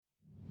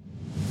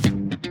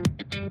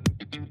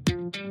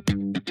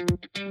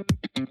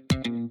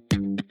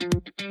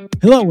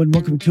Hello and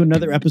welcome to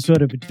another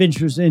episode of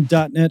Adventures in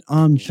 .NET.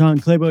 I'm Sean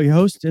Claybo, your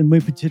host, and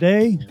with me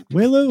today,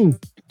 Wei Lu.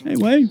 Hey,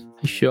 Wei.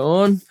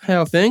 Sean, how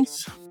are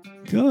things?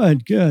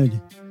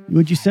 Good.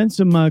 Would you send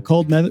some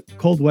cold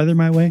weather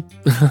my way?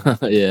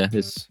 Yeah,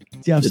 Do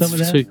you have some of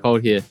that? Too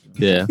cold here.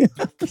 Yeah,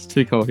 it's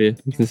too cold here.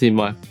 You can see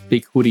my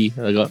big hoodie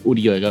I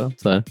got.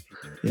 So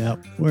yeah,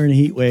 we're in a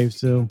heat wave,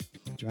 so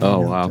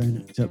wow.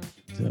 So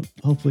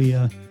hopefully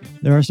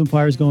there are some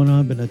fires going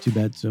on, but not too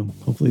bad. So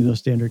hopefully those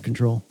stay under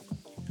control.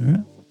 All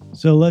right.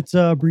 So let's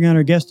bring on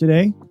our guest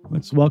today.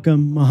 Let's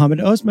welcome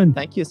Mohammed Osman.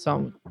 Thank you so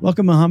much.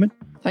 Welcome, Mohammed.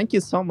 Thank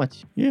you so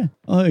much. Yeah.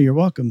 Oh, you're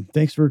welcome.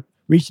 Thanks for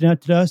reaching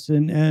out to us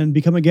and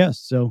become a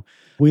guest. So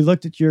we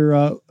looked at your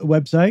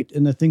website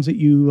and the things that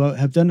you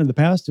have done in the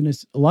past, and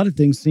a lot of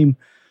things seem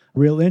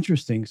real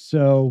interesting.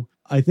 So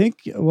I think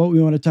what we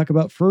want to talk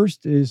about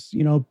first is,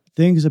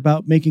 things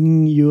about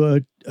making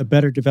you a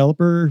better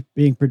developer,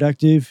 being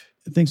productive,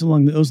 things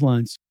along those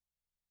lines.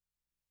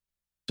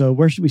 So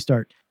where should we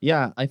start?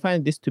 Yeah, I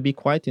find this to be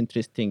quite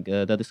interesting,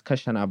 the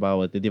discussion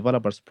about the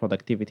developer's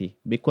productivity,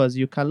 because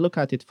you can look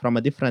at it from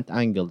a different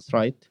angles,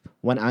 right?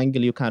 One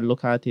angle you can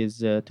look at is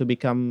to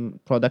become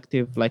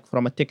productive, like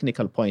from a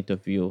technical point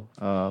of view,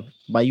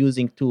 by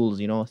using tools,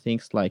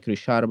 things like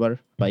Resharper,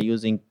 by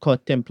using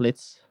code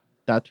templates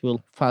that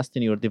will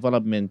fasten your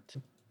development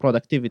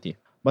productivity.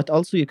 But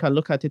also you can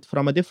look at it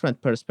from a different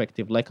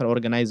perspective, like an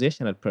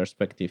organizational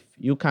perspective.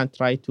 You can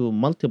try to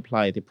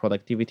multiply the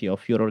productivity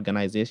of your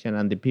organization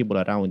and the people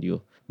around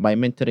you by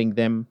mentoring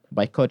them,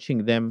 by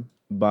coaching them,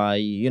 by,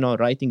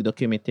 writing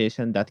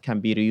documentation that can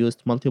be reused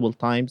multiple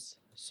times.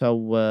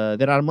 So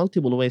there are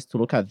multiple ways to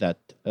look at that.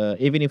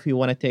 Even if you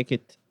want to take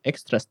it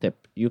extra step,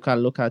 you can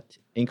look at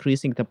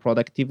increasing the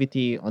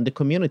productivity on the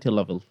community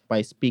level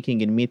by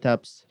speaking in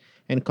meetups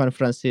and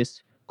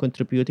conferences,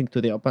 contributing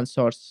to the open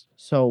source.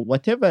 So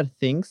whatever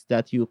things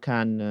that you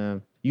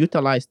can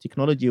utilize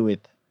technology with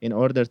in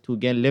order to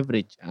gain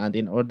leverage and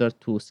in order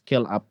to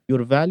scale up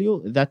your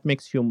value, that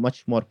makes you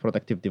much more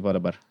productive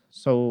developer.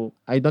 So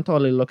I don't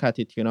only look at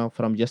it,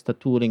 from just a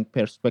tooling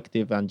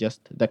perspective and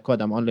just the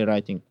code I'm only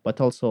writing, but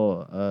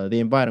also the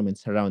environment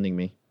surrounding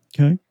me.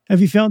 Okay.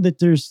 Have you found that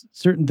there's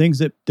certain things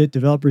that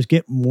developers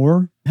get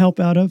more help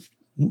out of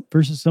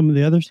versus some of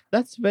the others?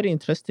 That's very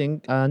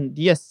interesting. And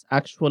yes,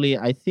 actually,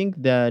 I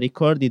think the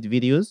recorded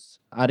videos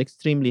are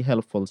extremely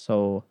helpful.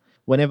 So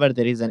whenever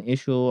there is an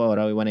issue or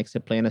I want to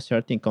explain a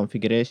certain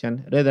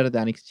configuration, rather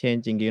than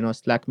exchanging,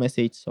 Slack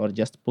message or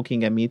just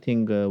booking a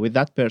meeting with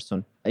that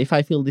person, if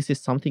I feel this is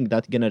something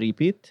that's going to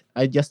repeat,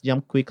 I just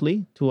jump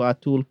quickly to a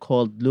tool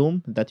called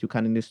Loom that you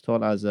can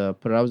install as a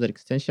browser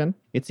extension.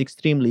 It's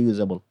extremely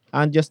usable.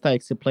 And just I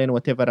explain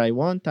whatever I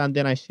want, and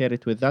then I share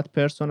it with that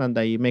person, and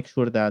I make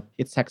sure that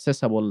it's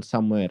accessible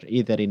somewhere,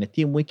 either in a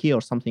team wiki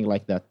or something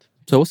like that.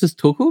 So what's this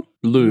tool called?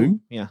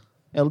 Loom? Yeah,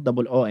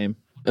 Loom.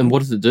 And what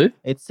does it do?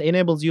 It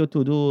enables you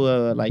to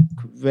do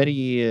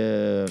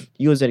very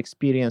user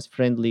experience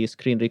friendly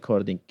screen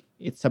recording.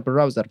 It's a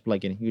browser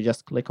plugin. You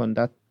just click on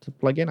that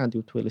plugin and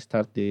it will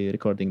start the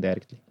recording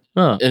directly.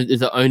 And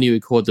does it only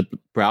record the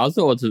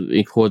browser or does it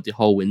record the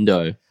whole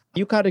window?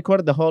 You can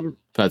record the whole...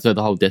 So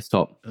the whole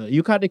desktop?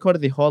 You can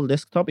record the whole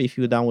desktop if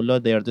you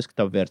download their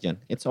desktop version.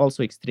 It's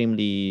also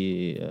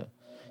extremely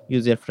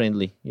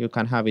user-friendly. You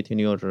can have it in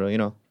your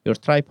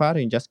tripod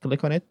and just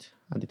click on it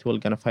and it will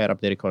gonna fire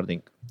up the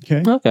recording.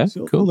 Okay,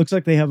 so cool. It looks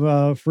like they have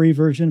a free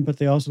version, but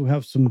they also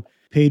have some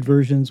paid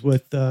versions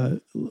with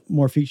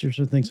more features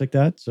and things like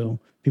that. So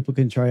people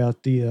can try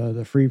out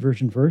the free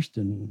version first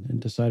and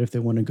decide if they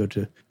want to go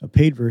to a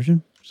paid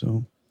version.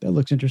 So that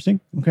looks interesting.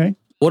 Okay.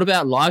 What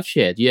about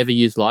LiveShare? Do you ever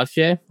use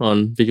LiveShare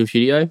on Visual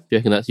Studio? Do you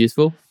reckon that's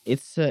useful?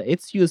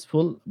 It's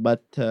useful,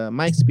 but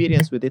my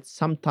experience with it,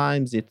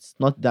 sometimes it's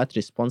not that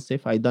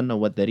responsive. I don't know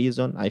what the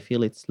reason. I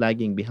feel it's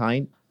lagging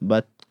behind.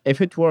 But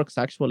if it works,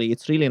 actually,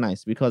 it's really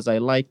nice because I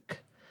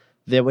like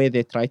the way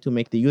they try to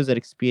make the user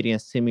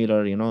experience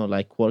similar,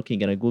 like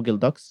working in a Google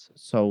Docs.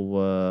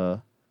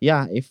 So,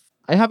 if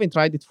I haven't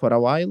tried it for a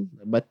while,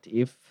 but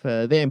if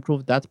they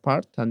improve that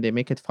part and they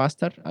make it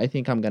faster, I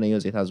think I'm going to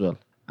use it as well.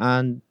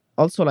 And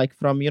also, like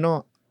from,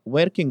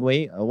 working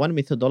way, one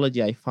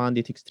methodology I found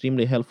it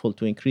extremely helpful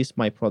to increase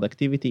my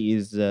productivity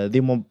is the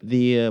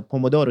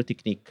Pomodoro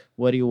technique,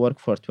 where you work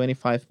for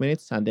 25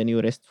 minutes and then you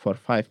rest for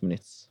 5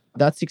 minutes.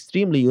 That's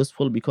extremely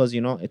useful because,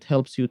 it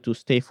helps you to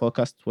stay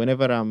focused.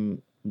 Whenever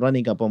I'm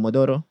running a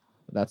Pomodoro,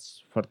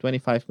 that's for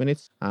 25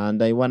 minutes,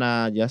 and I want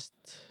to just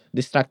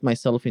distract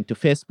myself into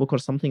Facebook or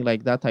something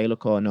like that, I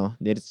look, oh no,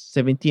 there's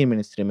 17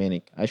 minutes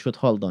remaining. I should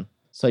hold on.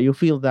 So you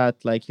feel that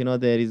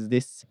there is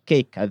this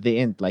cake at the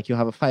end, like you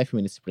have a 5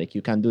 minutes break.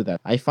 You can do that.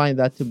 I find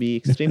that to be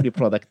extremely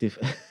productive.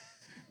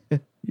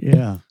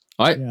 Yeah.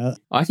 I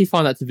actually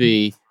find that to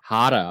be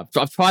harder.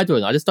 I've tried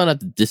doing it. I just don't have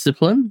the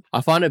discipline.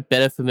 I find it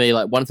better for me,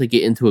 like once I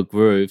get into a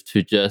groove,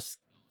 to just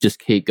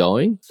keep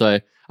going.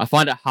 So I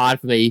find it hard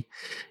for me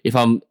if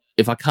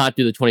I can't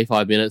do the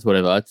 25 minutes,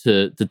 whatever,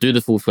 to do the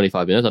full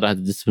 25 minutes. I don't have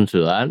the discipline to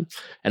do that.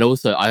 And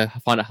also I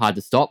find it hard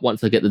to stop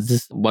once I get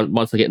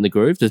once I get in the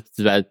groove.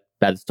 Just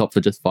bad to stop for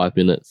just 5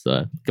 minutes.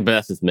 So, but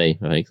that's just me,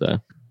 I think so.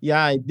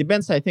 Yeah, it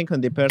depends, I think,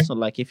 on the person.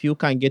 Like if you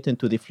can get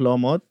into the flow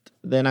mode,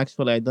 then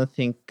actually I don't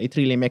think it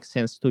really makes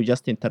sense to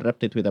just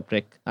interrupt it with a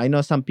break. I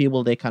know some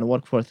people they can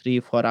work for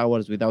 3-4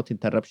 hours without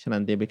interruption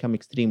and they become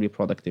extremely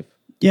productive.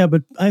 Yeah,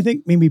 but I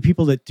think maybe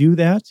people that do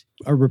that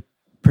are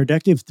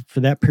productive for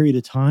that period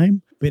of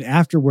time, but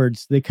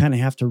afterwards they kind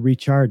of have to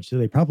recharge. So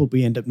they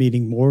probably end up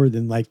needing more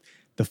than like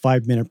the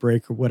 5 minute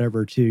break or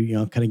whatever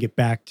to, kind of get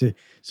back to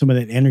some of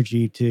that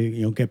energy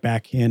to, get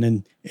back in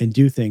and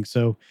do things.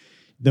 So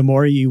the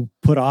more you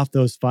put off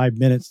those 5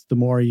 minutes, the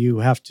more you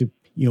have to,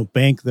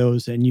 bank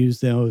those and use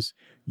those,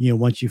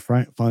 once you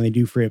finally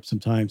do free up some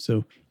time.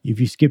 So if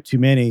you skip too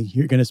many,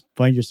 you're going to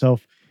find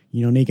yourself,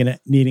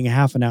 needing a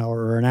half an hour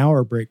or an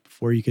hour break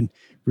before you can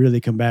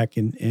really come back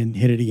and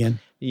hit it again.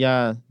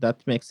 Yeah, that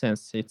makes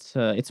sense.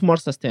 It's more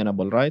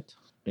sustainable, right?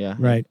 Yeah.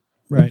 Right.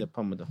 Right. The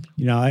Pomodoro.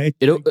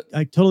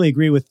 I totally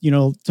agree with,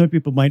 some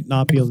people might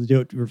not be able to do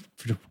it for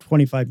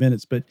 25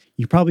 minutes, but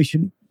you probably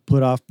shouldn't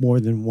put off more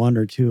than one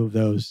or two of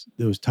those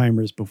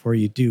timers before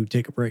you do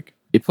take a break.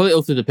 It probably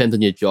also depends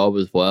on your job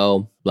as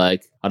well.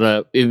 Like, I don't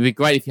know, it would be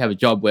great if you have a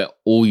job where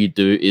all you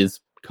do is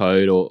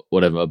code or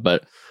whatever,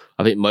 but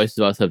I think most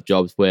of us have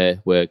jobs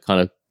where we're kind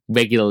of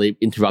regularly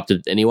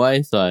interrupted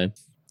anyway. So,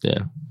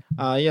 yeah.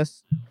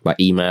 Yes. By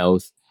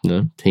emails,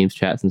 Teams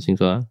chats and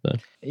things like that.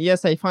 So.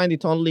 Yes, I find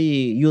it only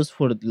used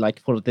for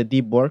the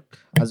deep work,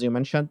 as you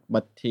mentioned.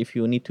 But if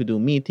you need to do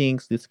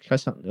meetings,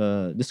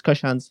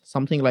 discussions,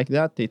 something like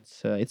that,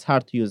 it's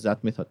hard to use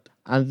that method.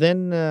 And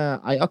then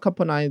I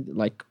accompany,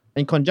 like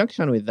in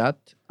conjunction with that,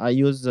 I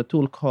use a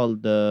tool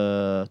called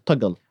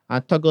Toggle.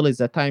 And Toggle is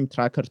a time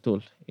tracker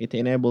tool. It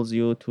enables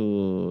you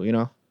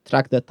to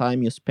track the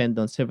time you spend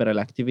on several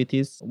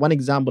activities. One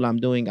example I'm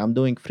doing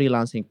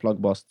freelancing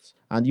blog posts.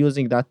 And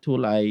using that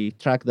tool, I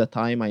track the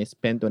time I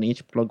spend on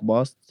each blog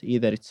post.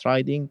 Either it's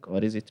writing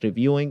or is it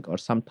reviewing or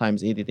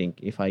sometimes editing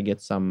if I get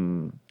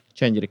some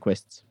change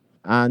requests.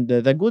 And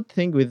the good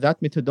thing with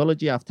that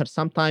methodology, after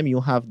some time,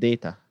 you have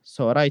data.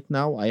 So right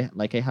now, I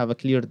have a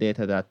clear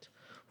data that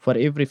for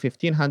every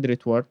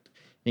 1,500 word,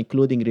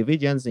 including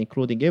revisions,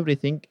 including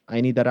everything,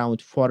 I need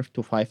around 4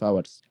 to 5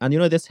 hours. And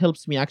this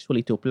helps me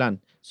actually to plan.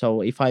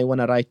 So if I want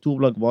to write 2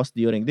 blog posts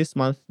during this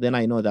month, then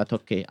I know that,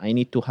 okay, I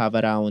need to have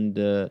around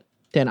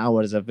 10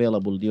 hours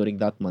available during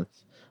that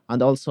month.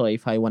 And also,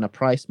 if I want to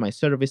price my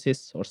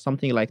services or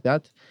something like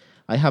that,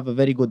 I have a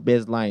very good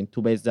baseline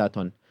to base that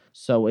on.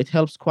 So it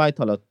helps quite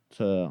a lot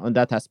on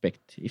that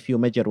aspect if you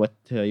measure what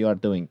you are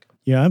doing.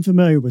 Yeah, I'm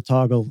familiar with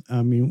Toggle.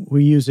 I mean,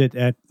 we use it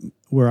at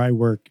where I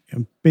work,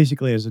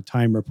 basically as a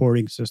time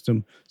reporting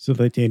system, so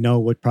that they know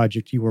what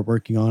project you were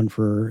working on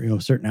for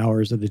certain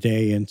hours of the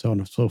day and so on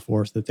and so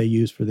forth that they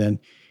use for then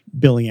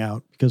billing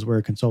out, because we're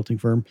a consulting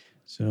firm.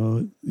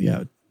 So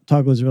yeah,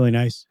 Toggle is really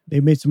nice.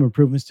 They've made some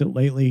improvements to it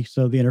lately,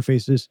 so the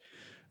interface is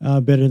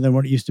better than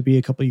what it used to be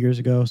a couple of years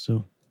ago.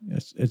 So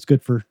it's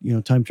good for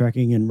time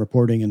tracking and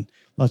reporting and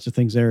lots of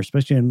things there,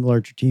 especially in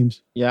larger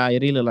teams. Yeah, I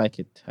really like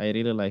it.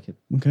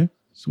 Okay.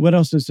 So what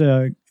else is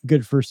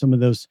good for some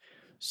of those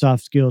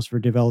soft skills for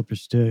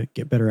developers to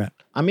get better at?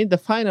 I mean, the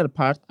final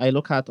part I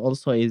look at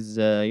also is,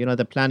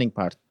 the planning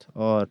part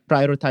or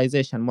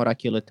prioritization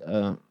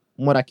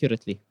more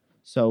accurately.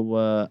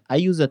 So I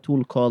use a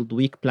tool called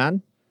Week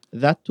Plan.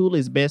 That tool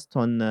is based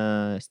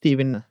on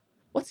Stephen,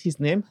 what's his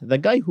name? The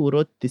guy who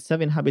wrote The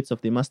 7 Habits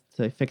of the Most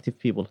Effective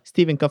People.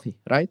 Stephen Covey,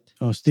 right?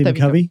 Oh, Stephen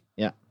Covey?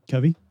 Yeah.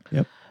 Covey,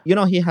 yep.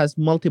 He has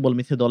multiple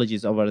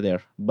methodologies over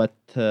there, but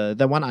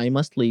the one I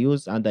mostly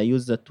use and I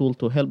use the tool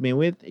to help me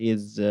with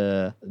is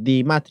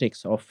the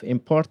matrix of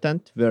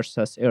important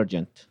versus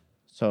urgent.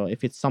 So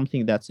if it's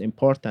something that's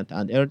important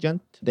and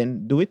urgent,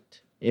 then do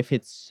it. If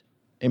it's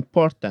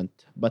important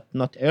but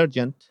not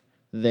urgent,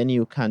 then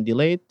you can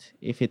delay it.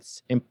 If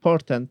it's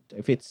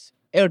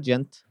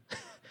urgent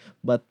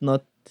but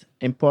not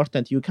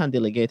important, you can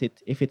delegate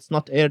it. If it's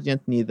not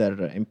urgent,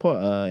 neither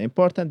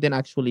important, then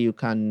actually you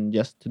can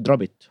just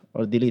drop it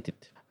or delete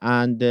it.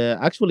 And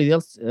actually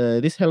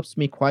this helps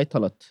me quite a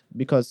lot,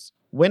 because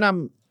when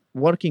I'm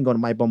working on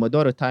my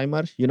Pomodoro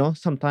timer,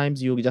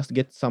 sometimes you just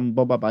get some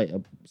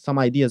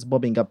ideas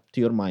bobbing up to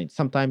your mind.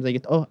 Sometimes I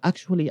get,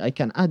 actually I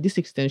can add this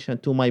extension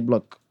to my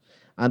blog,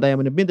 and I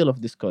am in the middle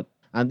of this code.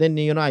 And then,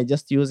 I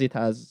just use it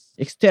as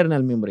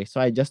external memory. So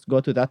I just go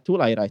to that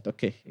tool, I write,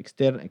 okay,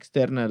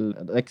 external,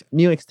 like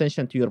new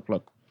extension to your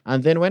blog.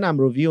 And then when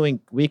I'm reviewing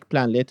Week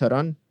Plan later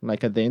on,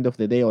 like at the end of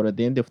the day or at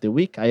the end of the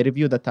week, I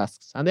review the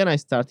tasks. And then I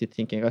started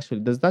thinking, actually,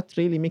 does that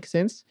really make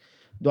sense?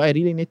 Do I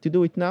really need to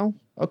do it now?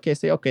 Okay,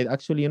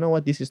 actually, you know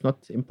what? This is not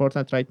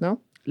important right now.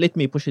 Let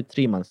me push it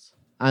 3 months.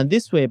 And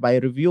this way, by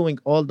reviewing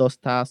all those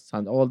tasks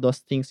and all those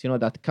things,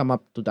 that come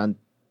up to and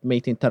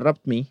might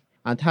interrupt me,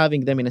 and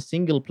having them in a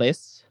single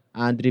place,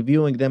 and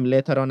reviewing them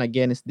later on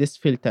against this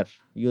filter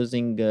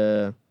using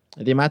the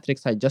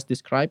matrix I just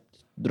described,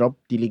 drop,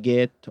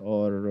 delegate,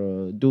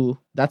 or do.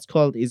 That's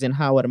called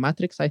Eisenhower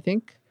matrix, I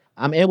think.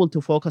 I'm able to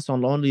focus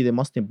on only the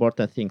most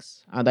important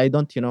things. And I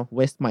don't,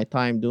 waste my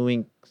time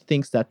doing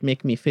things that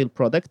make me feel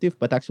productive,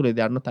 but actually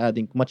they are not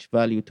adding much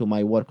value to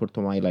my work or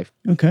to my life.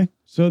 Okay.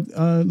 So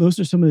those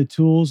are some of the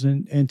tools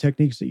and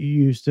techniques that you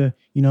use to,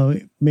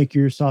 make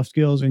your soft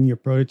skills and your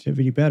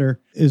productivity better.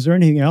 Is there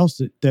anything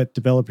else that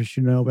developers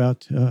should know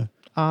about?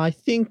 I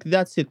think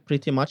that's it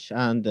pretty much.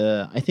 And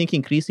I think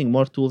increasing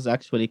more tools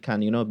actually can,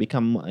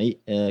 become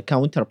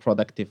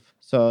counterproductive.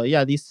 So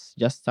yeah, these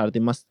are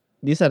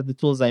the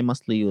tools I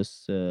mostly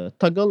use,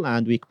 Toggle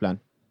and Weekplan.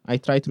 I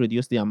try to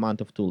reduce the amount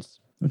of tools.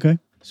 Okay.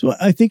 So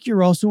I think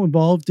you're also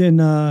involved in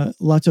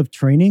lots of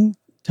training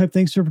type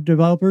things for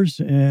developers,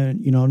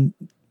 and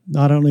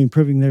not only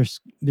improving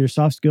their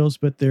soft skills,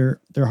 but their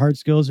hard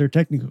skills, their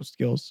technical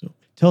skills. So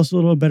tell us a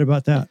little bit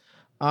about that.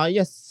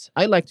 Yes,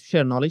 I like to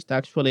share knowledge.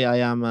 Actually, I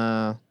am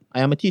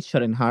a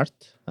teacher in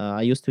heart.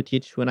 I used to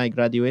teach when I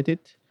graduated,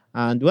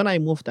 and when I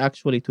moved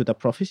actually to the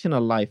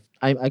professional life,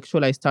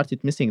 I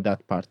started missing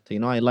that part.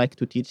 I like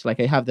to teach, like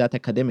I have that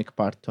academic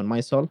part on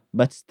my soul,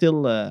 but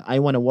still I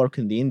want to work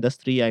in the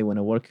industry. I want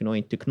to work,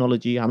 in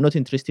technology. I'm not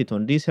interested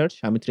on research.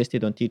 I'm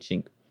interested on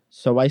teaching.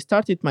 So I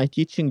started my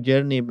teaching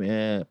journey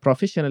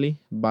professionally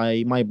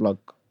by my blog.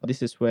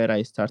 This is where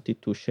I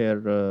started to share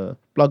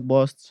blog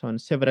posts on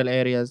several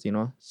areas,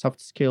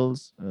 soft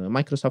skills,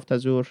 Microsoft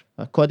Azure,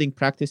 coding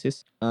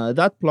practices.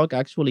 That blog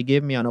actually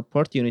gave me an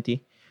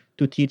opportunity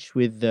to teach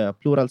with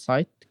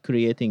Pluralsight,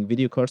 creating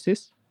video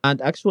courses. And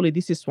actually,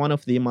 this is one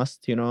of the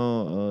most,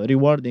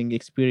 rewarding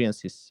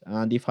experiences.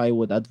 And if I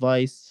would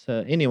advise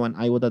anyone,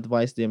 I would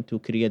advise them to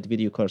create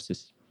video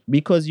courses,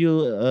 because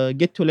you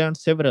get to learn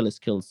several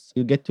skills.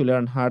 You get to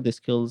learn hard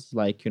skills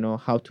like,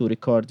 how to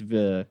record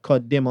the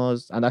code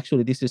demos. And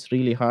actually, this is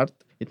really hard.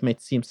 It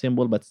might seem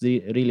simple, but it's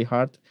really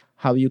hard.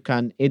 How you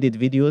can edit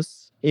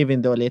videos,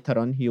 even though later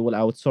on you will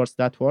outsource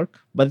that work.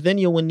 But then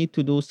you will need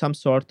to do some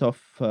sort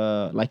of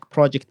like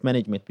project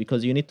management,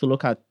 because you need to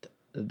look at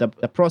the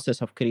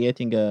process of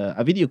creating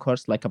a video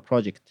course like a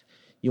project.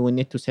 You will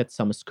need to set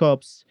some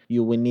scopes.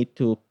 You will need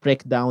to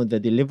break down the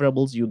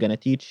deliverables you're going to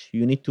teach.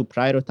 You need to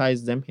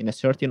prioritize them in a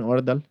certain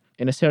order.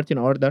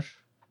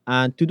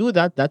 And to do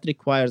that, that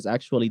requires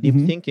actually deep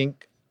thinking.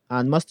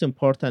 And most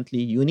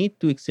importantly, you need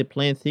to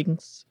explain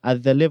things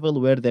at the level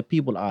where the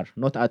people are,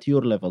 not at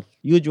your level.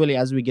 Usually,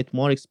 as we get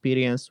more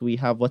experience, we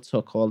have what's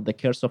so called the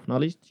curse of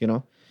knowledge.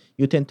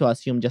 You tend to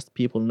assume just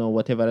people know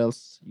whatever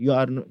else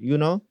you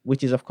know,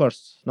 which is, of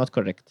course, not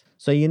correct.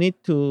 So you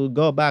need to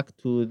go back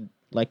to,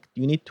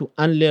 you need to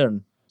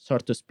unlearn, so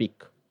to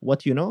speak,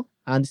 what you know,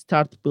 and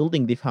start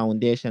building the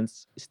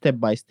foundations step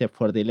by step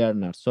for the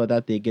learner, so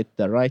that they get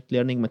the right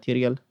learning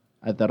material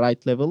at the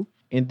right level,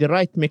 in the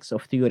right mix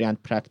of theory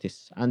and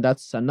practice. And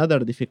that's another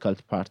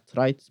difficult part,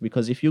 right?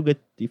 Because if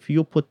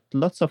you put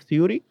lots of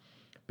theory,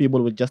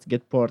 people will just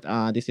get bored.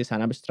 This is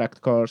an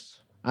abstract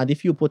course. And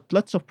if you put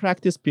lots of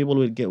practice, people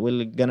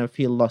will gonna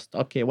feel lost.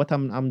 Okay, what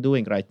I'm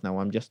doing right now?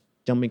 I'm just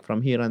jumping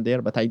from here and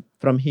there,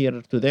 from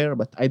here to there,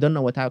 but I don't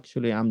know what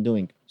actually I'm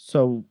doing.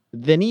 So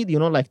the need,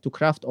 to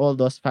craft all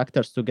those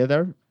factors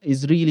together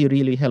is really,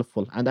 really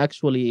helpful. And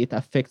actually it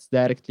affects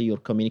directly your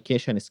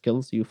communication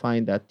skills. You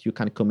find that you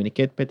can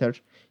communicate better,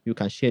 you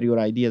can share your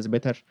ideas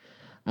better,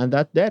 and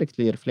that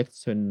directly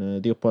reflects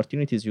on the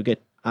opportunities you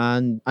get.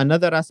 And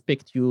another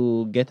aspect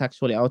you get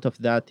actually out of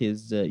that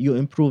is you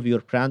improve your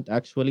brand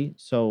actually.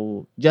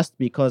 So just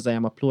because I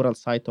am a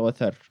Pluralsight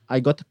author,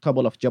 I got a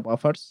couple of job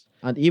offers,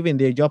 and even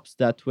the jobs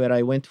that where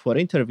I went for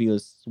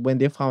interviews, when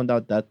they found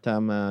out that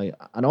I'm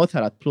an author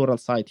at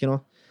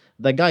Pluralsight,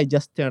 the guy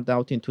just turned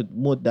out into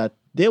mood that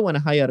they want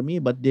to hire me,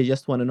 but they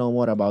just want to know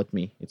more about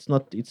me. It's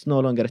no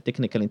longer a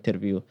technical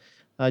interview.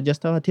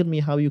 Just tell me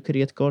how you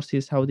create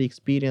courses, how the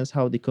experience,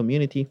 how the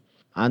community.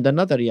 And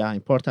another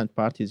important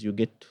part is you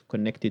get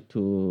connected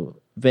to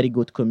very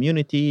good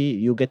community.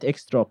 You get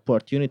extra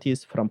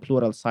opportunities from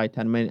Pluralsight,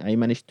 and I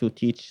managed to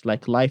teach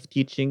like live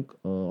teaching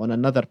on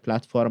another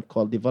platform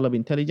called Develop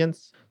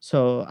Intelligence.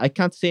 So I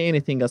can't say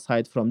anything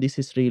aside from this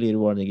is really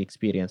rewarding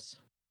experience.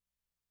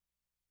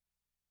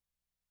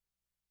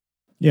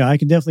 Yeah, I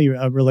can definitely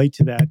relate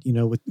to that.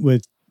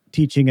 With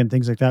teaching and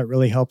things like that,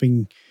 really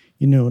helping.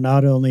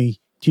 Not only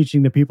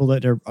teaching the people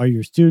that are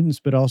your students,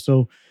 but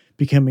also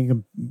becoming a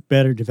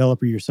better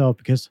developer yourself.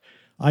 Because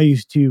I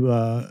used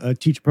to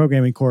teach a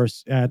programming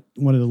course at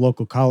one of the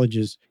local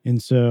colleges. And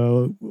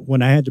so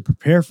when I had to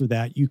prepare for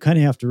that, you kind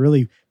of have to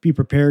really be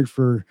prepared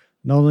for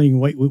not only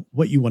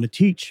what you want to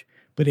teach,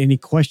 but any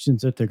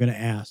questions that they're going to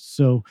ask.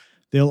 So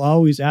they'll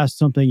always ask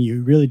something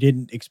you really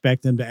didn't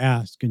expect them to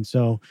ask. And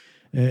so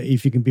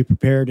if you can be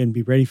prepared and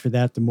be ready for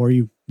that, the more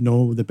you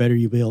know, the better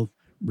you'll be able to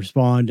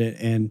respond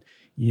and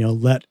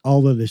let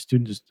all of the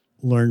students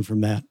learn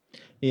from that.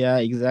 Yeah,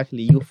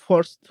 exactly. You're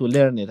forced to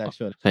learn it,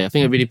 actually. I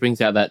think it really brings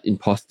out that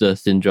imposter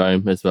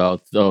syndrome as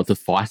well, or to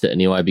fight it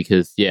anyway,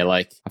 because,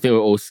 I think we're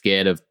all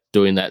scared of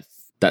doing that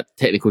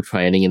technical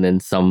training, and then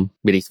some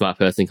really smart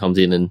person comes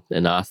in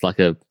and asks like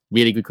a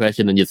really good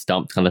question and you're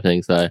stumped kind of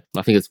thing. So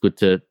I think it's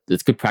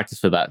good practice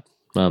for that,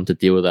 to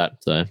deal with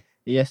that. So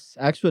yes,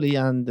 actually,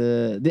 and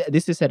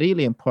this is a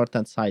really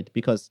important side,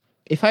 because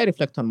if I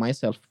reflect on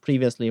myself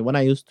previously, when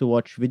I used to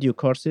watch video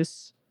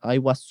courses, I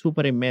was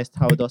super amazed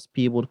how those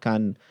people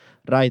can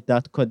write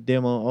that code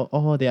demo.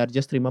 Oh, they are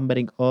just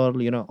remembering all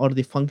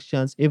the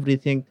functions,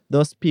 everything.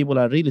 Those people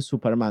are really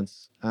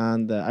supermans.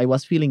 And I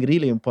was feeling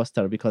really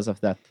imposter because of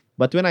that.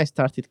 But when I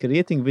started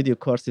creating video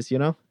courses,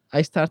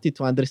 I started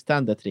to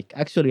understand the trick.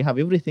 Actually, you have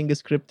everything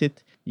scripted.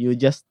 You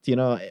just,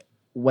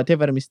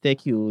 whatever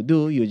mistake you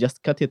do, you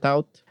just cut it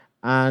out.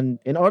 And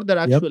in order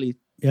actually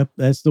Yep,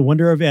 that's the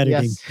wonder of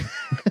editing.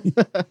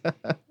 Yes.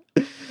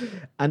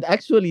 And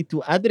actually,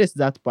 to address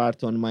that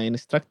part on my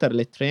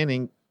instructor-led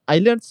training, I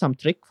learned some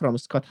trick from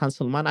Scott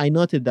Hanselman. I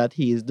noted that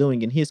he is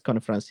doing in his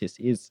conferences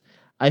is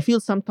I feel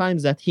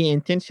sometimes that he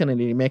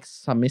intentionally makes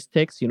some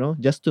mistakes,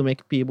 just to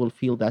make people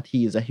feel that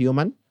he is a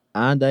human.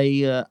 And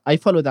I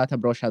follow that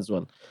approach as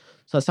well.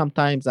 So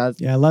sometimes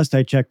Yeah, last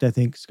I checked, I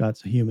think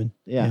Scott's a human.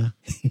 Yeah.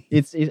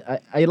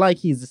 I like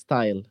his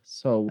style.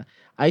 So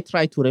I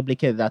try to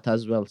replicate that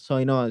as well.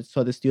 So,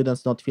 so the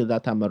students don't feel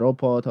that I'm a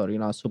robot or,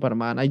 a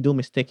Superman. I do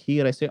mistake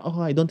here. I say,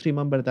 oh, I don't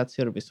remember that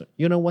service.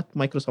 You know what?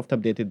 Microsoft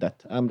updated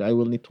that. I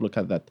will need to look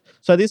at that.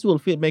 So this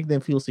will make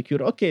them feel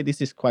secure. Okay, this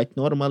is quite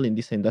normal in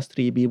this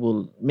industry.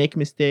 People make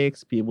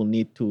mistakes. People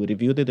need to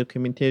review the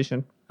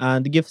documentation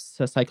and gives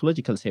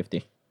psychological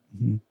safety.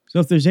 Mm-hmm. So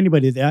if there's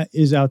anybody that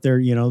is out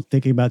there,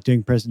 thinking about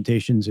doing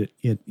presentations at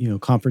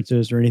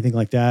conferences or anything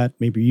like that,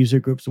 maybe user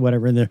groups or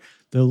whatever, and they're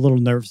a little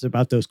nervous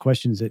about those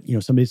questions that,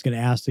 somebody's going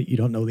to ask that you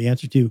don't know the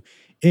answer to,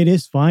 it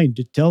is fine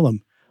to tell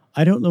them,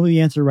 I don't know the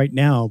answer right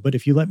now, but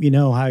if you let me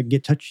know how I can get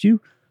in touch with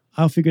you,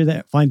 I'll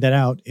find that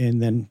out and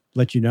then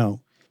let you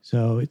know.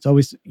 So it's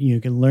always,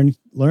 you can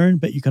learn,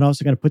 but you can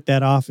also kind of put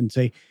that off and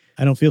say,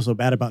 I don't feel so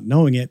bad about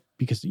knowing it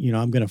because,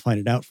 I'm going to find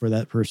it out for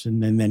that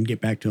person and then get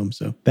back to them.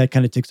 So that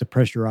kind of takes the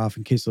pressure off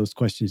in case those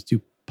questions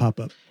do pop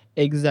up.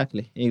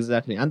 Exactly.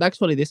 And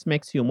actually, this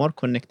makes you more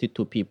connected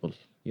to people,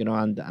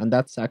 and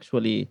that's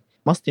actually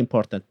most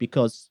important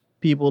because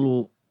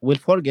people will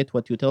forget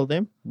what you tell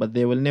them, but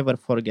they will never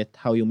forget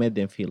how you made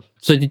them feel.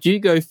 So did you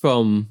go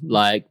from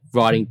like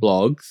writing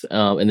blogs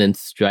and then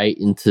straight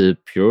into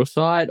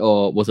Pluralsight,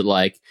 or was it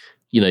like,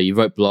 you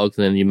wrote blogs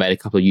and then you made a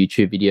couple of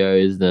YouTube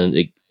videos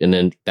and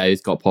then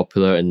those got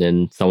popular and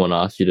then someone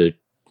asked you to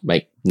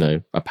make,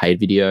 a paid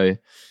video?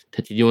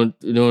 Did you want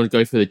to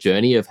go through the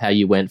journey of how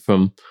you went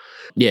from,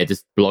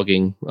 just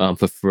blogging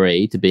for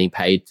free to being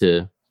paid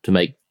to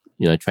make,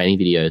 training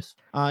videos?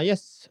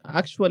 Yes,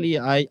 actually,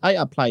 I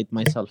applied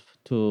myself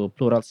to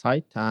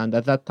Pluralsight, and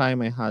at that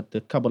time I had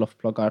a couple of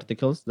blog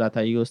articles that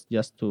I used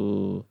just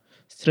to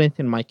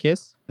strengthen my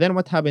case. Then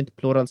what happened?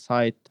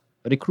 Pluralsight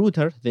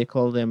recruiter, they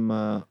call them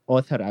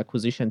author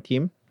acquisition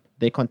team.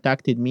 They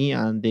contacted me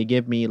and they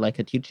gave me like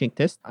a teaching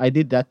test. I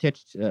did that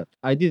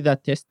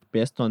test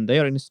based on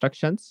their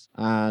instructions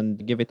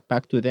and give it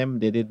back to them.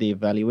 They did the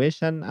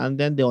evaluation and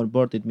then they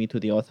onboarded me to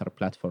the author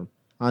platform.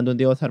 And on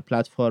the author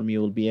platform, you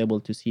will be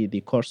able to see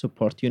the course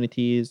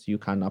opportunities. You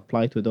can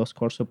apply to those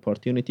course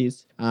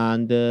opportunities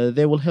and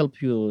they will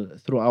help you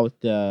throughout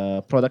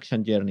the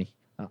production journey.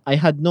 I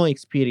had no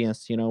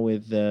experience,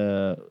 with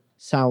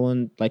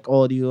sound like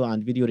audio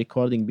and video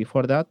recording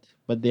before that,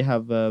 but they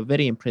have a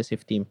very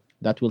impressive team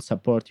that will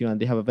support you and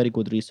they have a very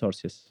good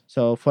resources.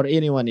 So for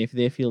anyone, if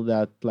they feel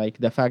that like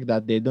the fact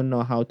that they don't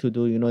know how to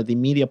do, the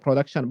media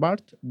production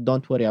part,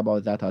 don't worry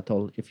about that at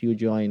all. If you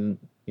join,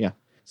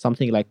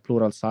 something like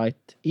Pluralsight,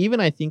 even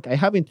I think I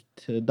haven't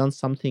done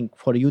something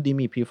for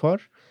Udemy before,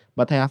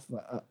 but I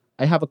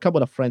have a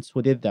couple of friends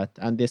who did that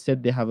and they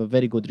said they have a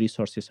very good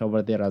resources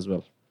over there as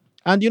well.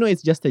 And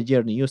it's just a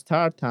journey. You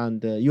start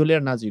and you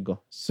learn as you go.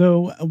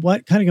 So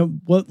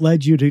what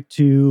led you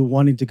to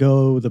wanting to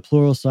go the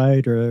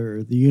Pluralsight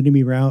or the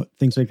Udemy route,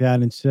 things like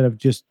that, instead of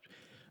just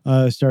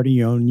starting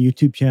your own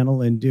YouTube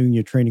channel and doing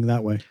your training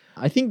that way?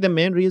 I think the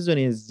main reason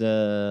is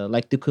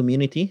like the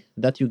community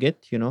that you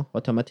get,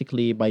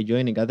 automatically by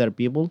joining other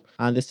people.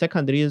 And the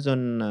second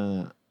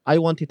reason, I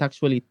wanted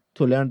actually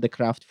to learn the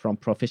craft from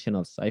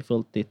professionals. I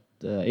felt that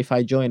if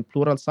I join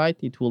Pluralsight,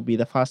 it will be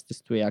the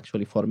fastest way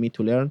actually for me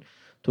to learn,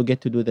 to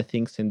get to do the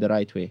things in the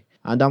right way.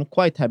 And I'm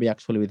quite happy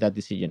actually with that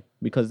decision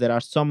because there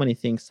are so many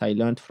things I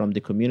learned from the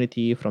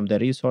community, from the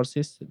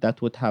resources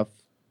that would have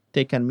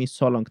taken me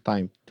so long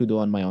time to do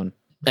on my own.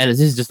 And this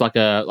is just like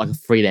a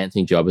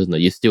freelancing job, isn't it?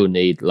 You still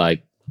need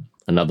like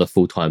another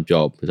full-time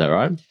job. Is that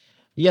right?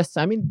 Yes,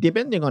 I mean,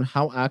 depending on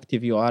how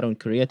active you are on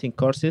creating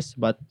courses,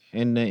 but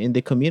in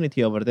the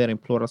community over there in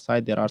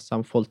Pluralsight, there are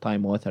some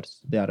full-time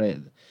authors. They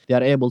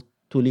are able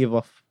to live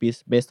off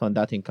based on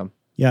that income.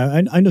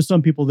 Yeah, I know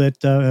some people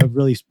that have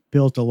really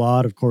built a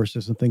lot of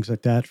courses and things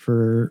like that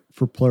for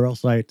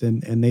Pluralsight,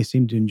 and they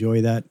seem to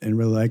enjoy that and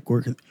really like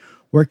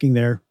working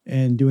there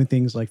and doing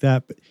things like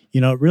that. But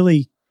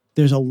really,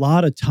 there's a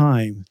lot of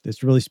time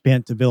that's really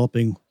spent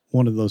developing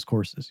one of those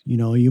courses.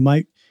 You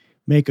might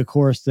make a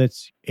course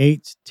that's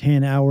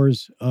 8-10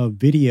 hours of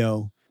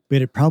video,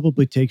 but it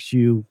probably takes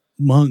you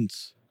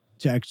months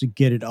to actually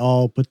get it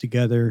all put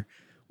together,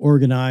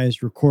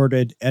 organized,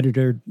 recorded,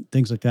 edited,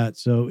 things like that.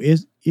 So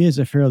it is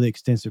a fairly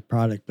extensive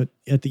product, but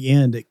at the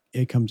end,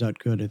 it comes out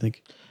good, I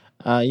think.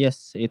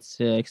 Yes, it's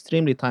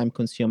extremely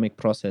time-consuming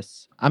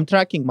process. I'm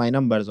tracking my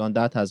numbers on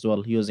that as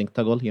well using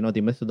Toggle,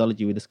 the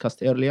methodology we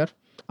discussed earlier,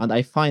 and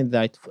I found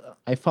that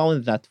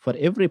for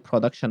every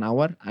production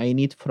hour, I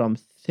need from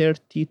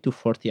 30 to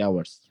 40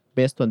 hours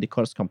based on the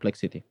course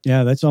complexity.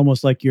 Yeah, that's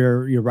almost like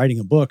you're writing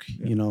a book.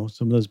 Yeah. You know,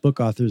 some of those book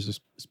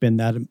authors spend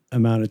that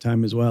amount of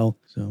time as well.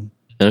 So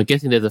And I'm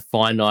guessing there's a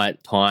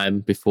finite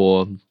time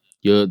before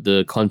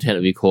the content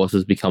of your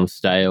courses becomes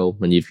stale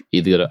and you've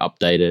either got to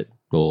update it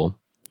or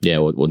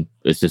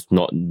it's just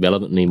not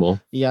relevant anymore.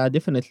 Yeah,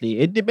 definitely.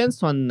 It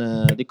depends on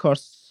the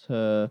course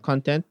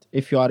content.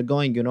 If you are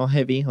going,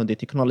 heavy on the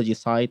technology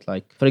side,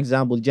 like for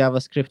example,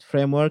 JavaScript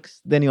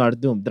frameworks, then you are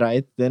doomed,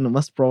 right? Then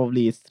most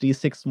probably it's 3,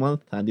 6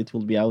 months and it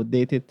will be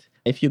outdated.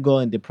 If you go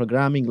in the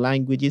programming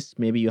languages,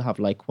 maybe you have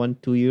like 1,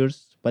 2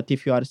 years. But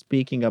if you are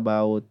speaking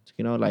about,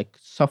 like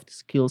soft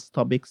skills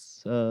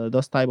topics,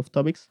 those type of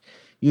topics,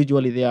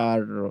 usually they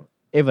are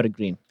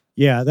evergreen.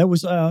 yeah, that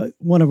was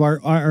one of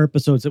our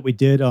episodes that we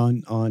did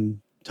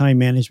on time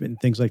management and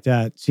things like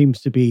that.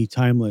 Seems to be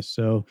timeless.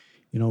 So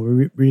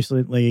we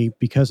recently,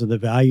 because of the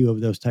value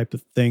of those type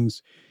of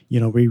things,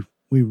 we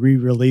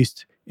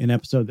re-released an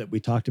episode that we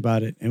talked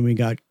about it, and we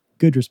got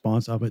good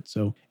response of it.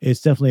 So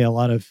it's definitely a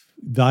lot of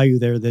value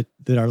there that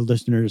our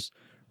listeners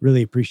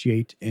really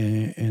appreciate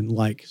and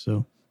like.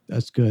 So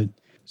that's good.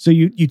 So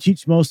you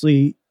teach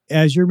mostly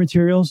Azure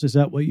materials. Is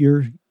that what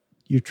you're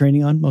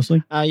training on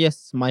mostly?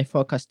 Yes, my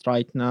focus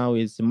right now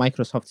is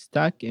Microsoft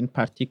Stack, in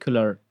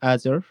particular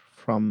Azure,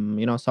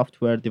 from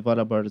software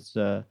developers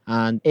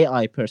and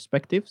AI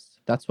perspectives.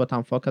 That's what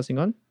I'm focusing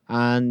on.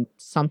 And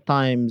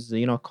sometimes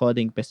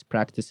coding best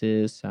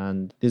practices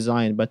and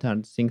design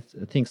patterns,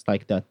 things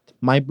like that.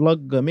 My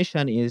blog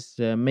mission is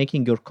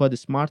making your code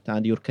smart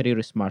and your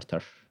career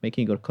smarter.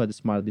 Making your code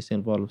smart. This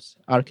involves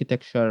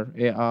architecture,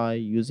 AI,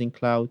 using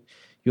cloud.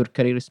 Your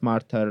career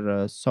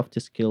smarter, soft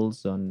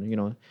skills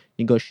on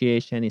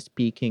negotiation,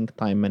 speaking,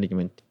 time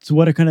management. So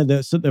what are kind of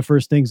the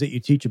first things that you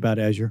teach about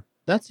Azure?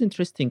 That's an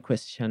interesting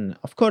question.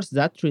 Of course,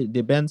 that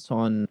depends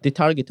on the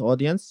target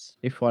audience.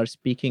 If we are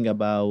speaking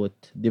about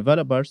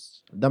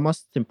developers, the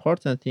most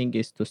important thing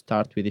is to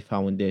start with the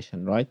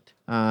foundation, right?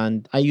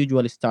 And I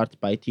usually start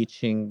by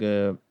teaching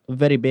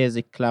very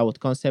basic cloud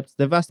concepts.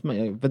 The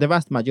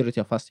vast majority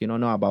of us,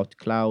 know about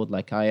cloud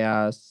like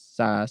IaaS,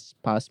 SaaS,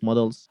 PaaS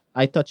models.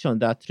 I touch on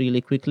that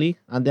really quickly,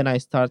 and then I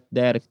start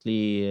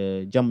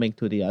directly jumping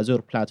to the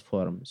Azure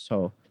platform.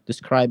 So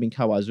describing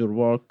how Azure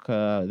work,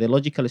 the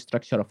logical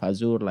structure of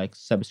Azure, like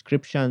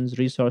subscriptions,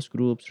 resource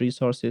groups,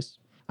 resources.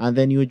 And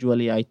then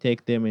usually I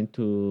take them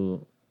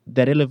into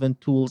the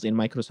relevant tools in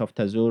Microsoft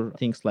Azure,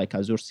 things like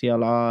Azure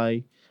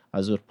CLI,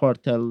 Azure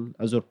Portal,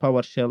 Azure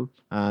PowerShell.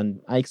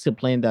 And I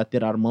explain that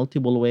there are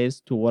multiple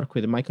ways to work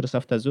with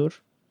Microsoft Azure.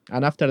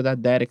 And after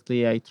that,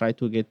 directly I try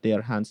to get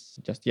their hands,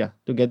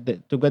 to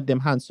get them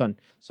hands on,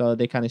 so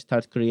they can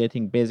start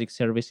creating basic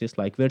services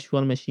like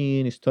virtual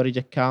machine, storage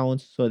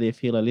accounts, so they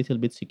feel a little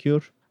bit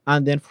secure.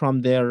 And then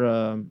from there,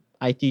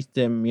 I teach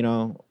them,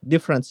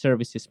 different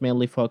services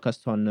mainly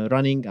focused on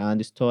running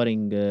and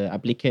storing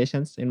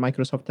applications in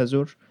Microsoft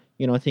Azure.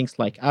 Things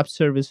like app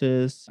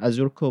services,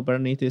 Azure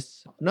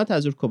Kubernetes, not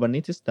Azure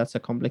Kubernetes, that's a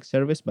complex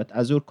service, but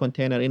Azure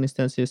Container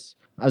Instances,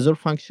 Azure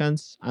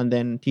Functions, and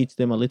then teach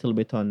them a little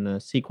bit on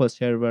SQL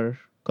Server,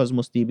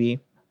 Cosmos DB.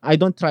 I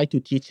don't try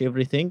to teach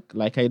everything.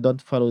 Like, I don't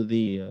follow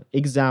the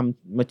exam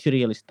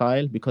material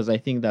style, because I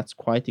think that's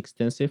quite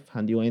extensive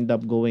and you end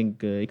up going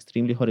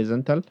extremely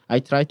horizontal. I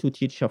try to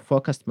teach a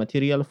focused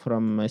material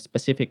from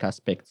specific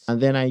aspects.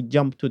 And then I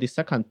jump to the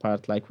second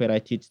part, like where I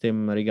teach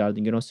them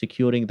regarding,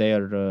 securing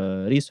their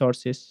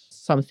resources,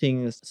 some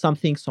things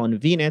on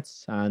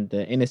VNets and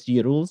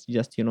NSG rules,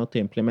 just, to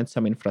implement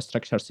some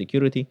infrastructure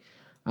security,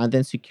 and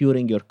then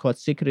securing your code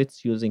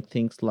secrets using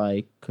things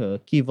like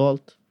Key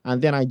Vault. And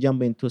then I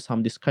jump into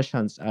some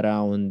discussions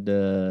around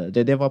the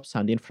DevOps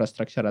and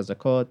infrastructure as a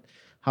code,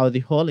 how the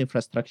whole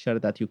infrastructure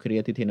that you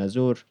created in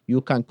Azure,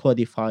 you can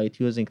codify it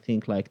using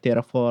things like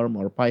Terraform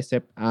or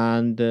Bicep.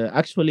 And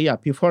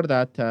before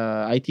that,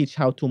 I teach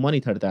how to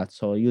monitor that.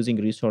 So using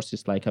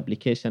resources like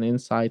Application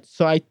Insight.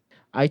 So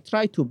I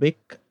try to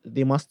pick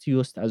the most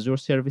used Azure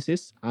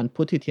services and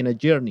put it in a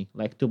journey,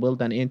 like to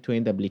build an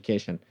end-to-end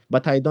application.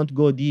 But I don't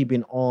go deep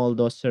in all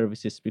those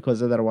services,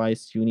 because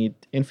otherwise you need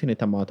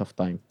infinite amount of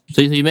time.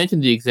 So you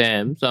mentioned the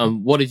exams.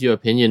 What is your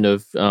opinion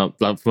of,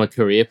 like from a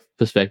career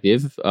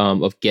perspective,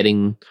 of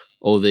getting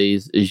all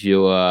these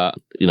Azure,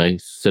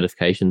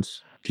 certifications?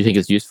 Do you think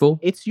it's useful?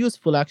 It's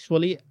useful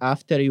actually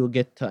after you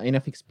get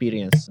enough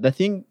experience.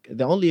 The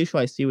only issue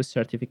I see with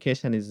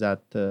certification is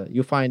that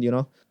you find,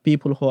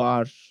 people who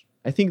are,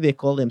 I think they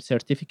call them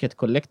certificate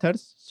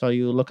collectors. So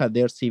you look at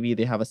their CV,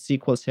 they have a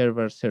SQL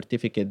Server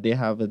certificate, they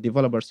have a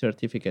developer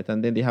certificate,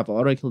 and then they have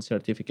Oracle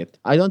certificate.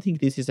 I don't think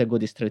this is a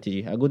good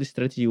strategy. A good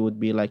strategy would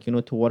be like,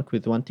 to work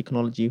with one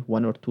technology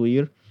 1 or 2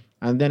 years,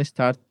 and then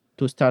start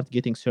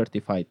getting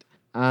certified.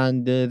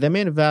 And the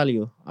main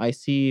value I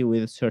see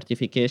with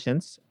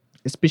certifications,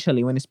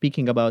 especially when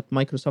speaking about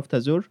Microsoft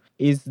Azure,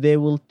 is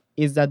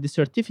is that the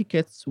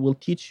certificates will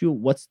teach you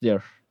what's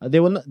there. They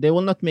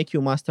will not make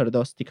you master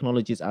those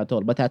technologies at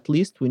all, but at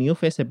least when you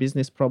face a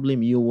business problem,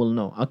 you will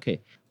know, okay,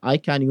 I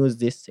can use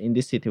this in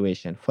this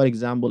situation. For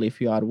example, if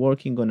you are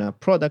working on a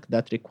product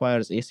that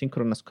requires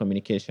asynchronous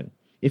communication,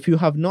 if you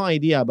have no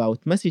idea about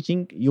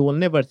messaging, you will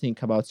never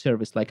think about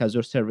service like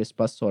Azure Service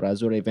Bus or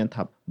Azure Event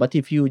Hub. But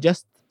if you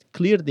just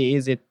clear the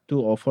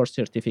AZ204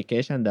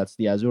 certification, that's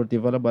the Azure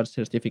Developer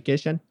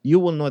Certification, you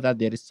will know that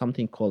there is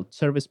something called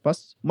Service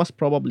Bus. Most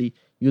probably,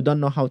 you don't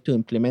know how to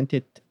implement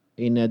it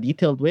in a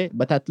detailed way,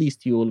 but at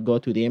least you will go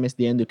to the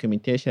MSDN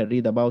documentation,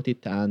 read about it,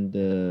 and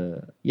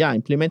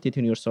implement it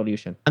in your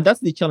solution. And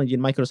that's the challenge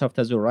in Microsoft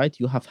Azure, right?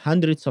 You have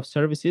hundreds of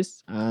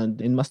services, and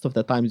in most of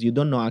the times, you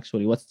don't know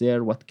actually what's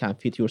there, what can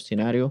fit your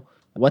scenario,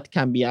 what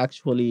can be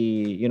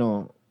actually,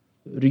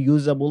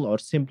 reusable or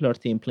simpler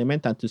to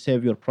implement and to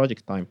save your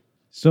project time.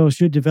 So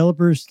should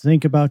developers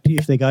think about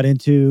if they got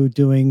into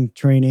doing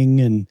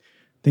training and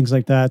things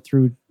like that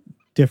through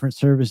different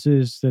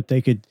services that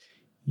they could,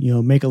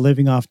 make a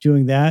living off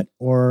doing that?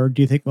 Or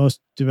do you think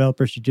most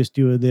developers should just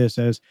do this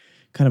as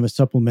kind of a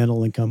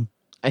supplemental income?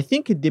 I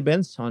think it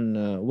depends on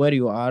where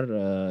you are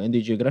in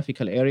the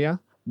geographical area.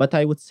 But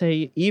I would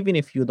say even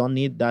if you don't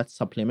need that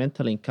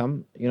supplemental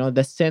income,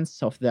 the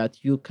sense of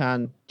that you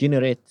can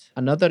generate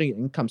another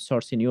income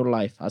source in your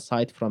life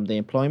aside from the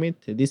employment,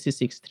 this is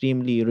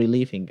extremely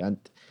relieving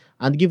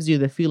and gives you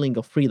the feeling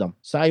of freedom.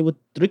 So I would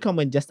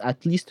recommend just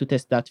at least to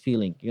test that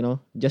feeling,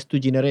 just to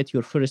generate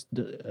your first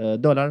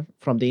dollar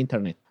from the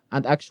internet.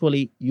 And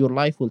actually, your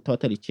life will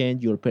totally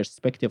change. Your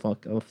perspective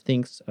of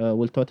things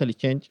will totally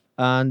change.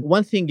 And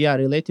one thing,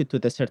 related to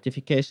the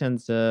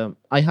certifications,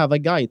 I have a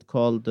guide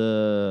called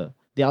The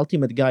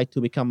Ultimate Guide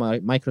to Become a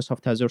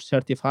Microsoft Azure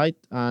Certified.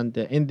 And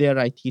in there,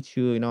 I teach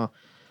you,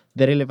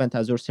 the relevant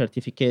Azure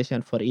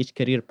certification for each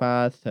career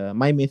path,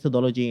 my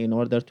methodology in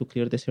order to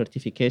clear the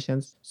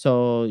certifications.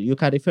 So you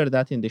can refer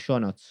that in the show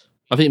notes.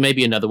 I think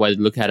maybe another way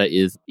to look at it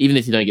is even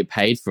if you don't get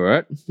paid for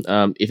it,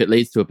 if it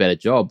leads to a better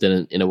job,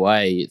 then in a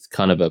way it's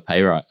kind of a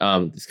pay rise.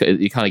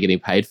 You're kind of getting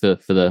paid for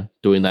the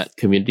doing that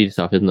community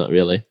stuff, isn't it?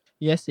 Really?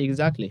 Yes,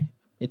 exactly.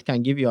 It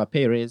can give you a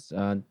pay raise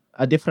and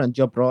a different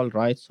job role,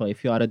 right? So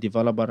if you are a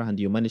developer and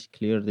you manage to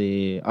clear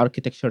the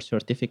architecture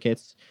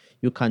certificates,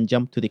 you can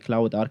jump to the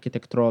cloud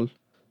architect role.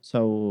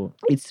 So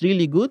it's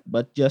really good,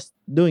 but just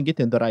doing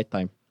it in the right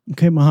time.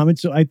 Okay, Mohammed.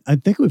 So I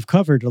think we've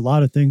covered a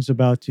lot of things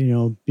about,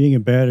 being a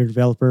better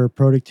developer,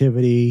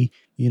 productivity,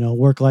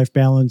 work-life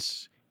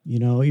balance,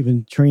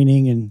 even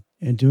training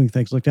and doing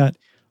things like that.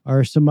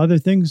 Are some other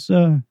things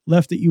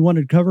left that you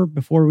wanted to cover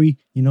before we,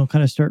 kind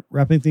of start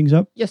wrapping things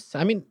up? Yes.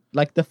 I mean,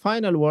 like the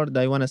final word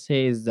I want to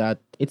say is that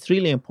it's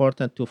really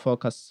important to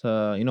focus,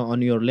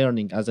 on your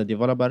learning as a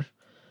developer.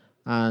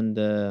 And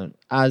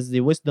as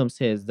the wisdom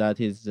says, that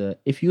is,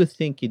 if you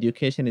think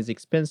education is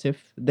expensive,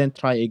 then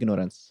try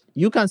ignorance.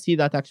 You can see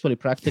that actually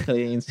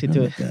practically in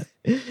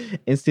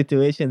in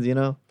situations,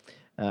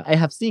 I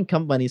have seen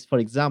companies, for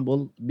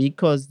example,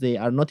 because they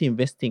are not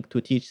investing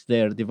to teach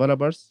their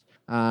developers.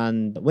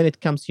 And when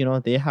it comes,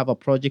 they have a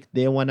project,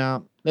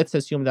 let's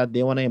assume that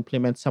they want to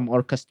implement some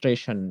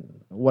orchestration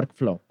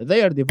workflow.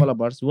 Their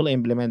developers will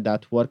implement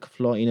that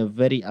workflow in a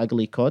very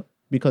ugly code,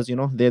 because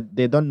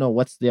they don't know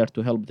what's there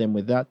to help them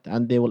with that,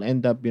 and they will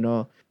end up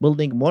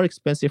building more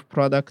expensive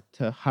product,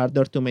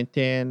 harder to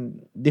maintain,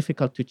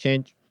 difficult to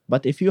change.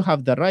 But if you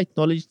have the right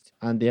knowledge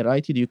and the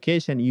right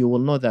education, you will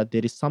know that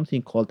there is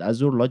something called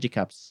Azure Logic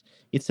Apps.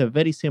 It's a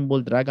very simple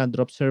drag and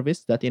drop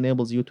service that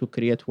enables you to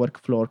create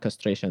workflow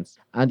orchestrations,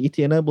 and it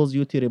enables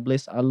you to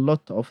replace a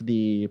lot of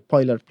the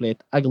boilerplate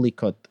ugly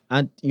code.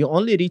 And you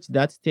only reach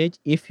that stage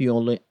if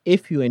you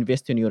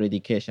invest in your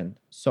education.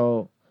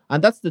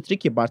 And that's the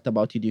tricky part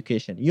about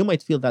education. You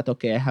might feel that,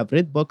 okay, I have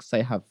read books,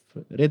 I have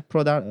read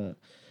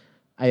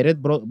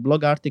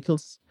blog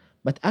articles,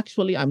 but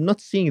actually I'm not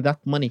seeing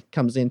that money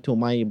comes into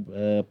my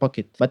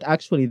pocket. But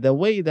actually the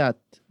way that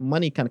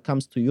money can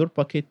comes to your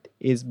pocket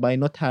is by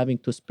not having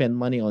to spend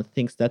money on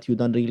things that you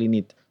don't really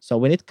need. So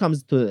when it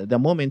comes to the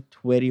moment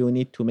where you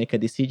need to make a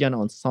decision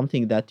on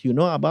something that you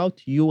know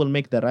about, you will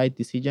make the right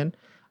decision,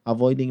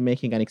 avoiding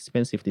making an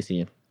expensive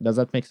decision. Does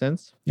that make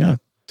sense? Yeah,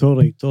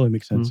 totally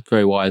makes sense.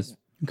 Very wise.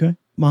 Okay.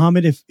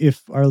 Mohammed,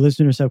 if our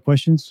listeners have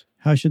questions,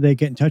 how should they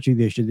get in touch with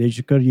you? Should they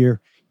just go to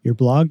your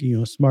blog,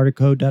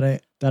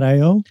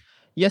 smartercode.io?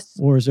 Yes.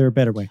 Or is there a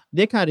better way?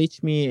 They can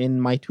reach me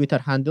in my Twitter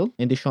handle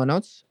in the show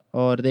notes,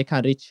 or they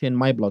can reach in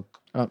my blog.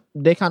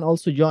 They can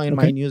also join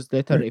my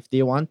newsletter if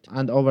they want.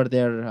 And over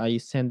there, I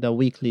send the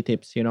weekly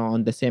tips,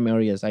 on the same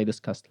areas I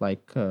discussed,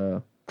 like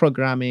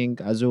programming,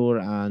 Azure,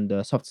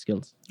 and soft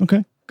skills.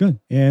 Okay, good.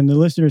 And the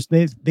listeners,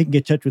 they can get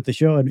in touch with the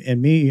show.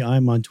 And me,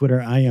 I'm on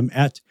Twitter. I am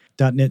at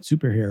 .NET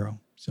Superhero.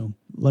 So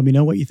let me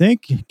know what you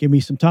think. Give me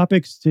some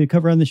topics to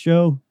cover on the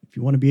show. If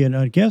you want to be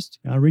a guest,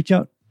 I'll reach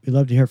out. We'd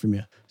love to hear from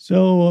you.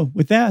 So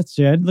with that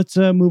said, let's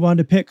move on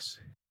to picks.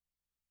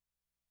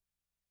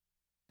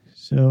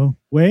 So,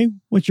 Wei,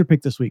 what's your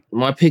pick this week?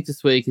 My pick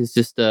this week is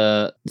just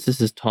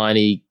this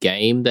tiny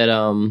game that I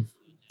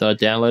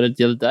downloaded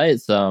the other day.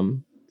 It's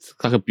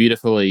like a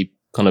beautifully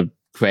kind of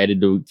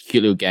created little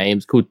cute little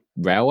games called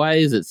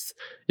Railways. It's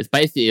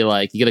basically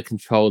like you got to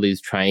control these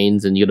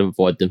trains and you got to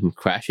avoid them from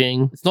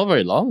crashing. It's not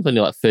very long. It's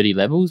only like 30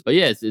 levels, but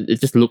yeah, it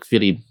just looks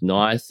really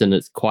nice and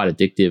it's quite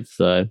addictive.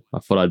 So I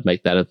thought I'd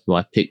make that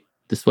my pick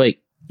this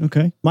week.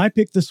 Okay. My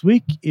pick this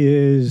week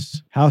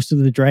is House of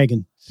the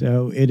Dragon.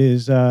 So it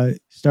is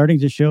starting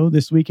to show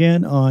this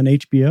weekend on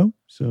HBO.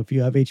 So if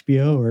you have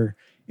HBO or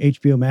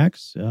HBO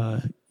Max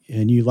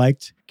and you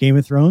liked Game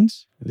of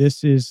Thrones,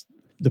 this is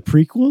the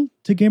prequel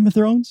to Game of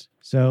Thrones.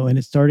 So, and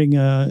it's starting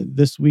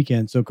this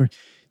weekend. So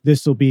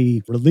this will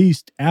be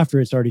released after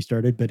it's already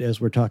started. But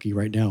as we're talking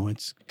right now,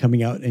 it's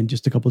coming out in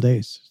just a couple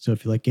days. So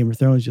if you like Game of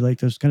Thrones, you like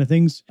those kind of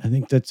things, I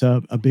think that's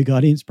a big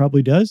audience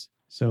probably does.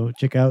 So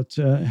check out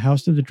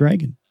House of the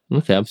Dragon.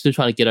 Okay, I'm still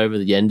trying to get over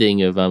the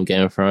ending of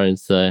Game of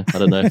Thrones, so I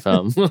don't know if I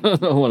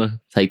want to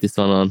take this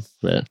one on.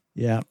 But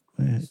yeah,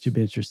 it should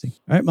be interesting.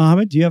 All right,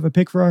 Mohammed, do you have a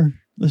pick for our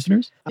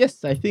listeners?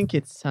 Yes, I think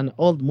it's an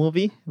old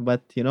movie,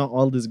 but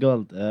old is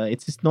gold.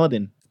 It's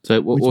Snowden. So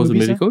what was the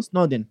movie called?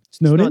 Snowden.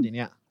 Snowden,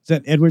 yeah. Is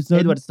that Edward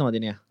Snowden? Edward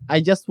Snowden, yeah. I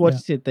just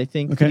watched it, I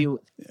think. Okay.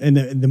 And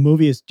the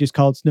movie is just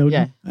called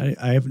Snowden? Yeah.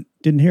 I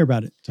didn't hear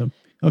about it. So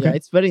okay. Yeah,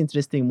 it's a very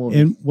interesting movie.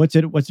 And what's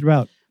it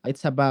about?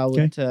 It's about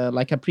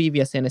like a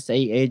previous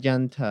NSA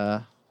agent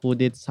who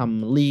did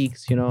some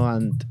leaks,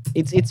 and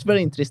it's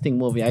very interesting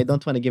movie. I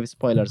don't want to give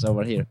spoilers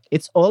over here.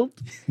 It's old,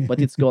 but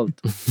it's gold.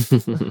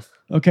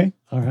 Okay.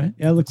 All right.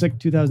 Yeah, it looks like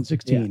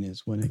 2016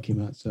 is when it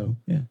came out. So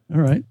yeah.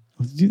 All right.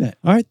 Let's do that.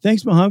 All right.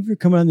 Thanks, Mohammed, for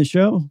coming on the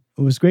show.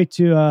 It was great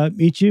to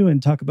meet you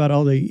and talk about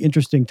all the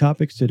interesting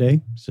topics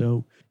today.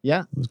 So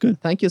yeah, it was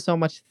good. Thank you so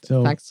much.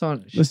 So thanks so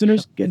much.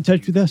 Listeners, get in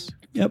touch with us.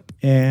 Yep.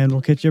 And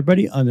we'll catch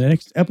everybody on the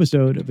next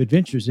episode of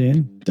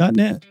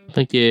AdventuresIn.net.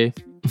 Thank you.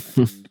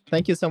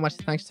 Thank you so much.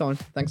 Thanks, Son.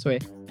 Thanks, Wei.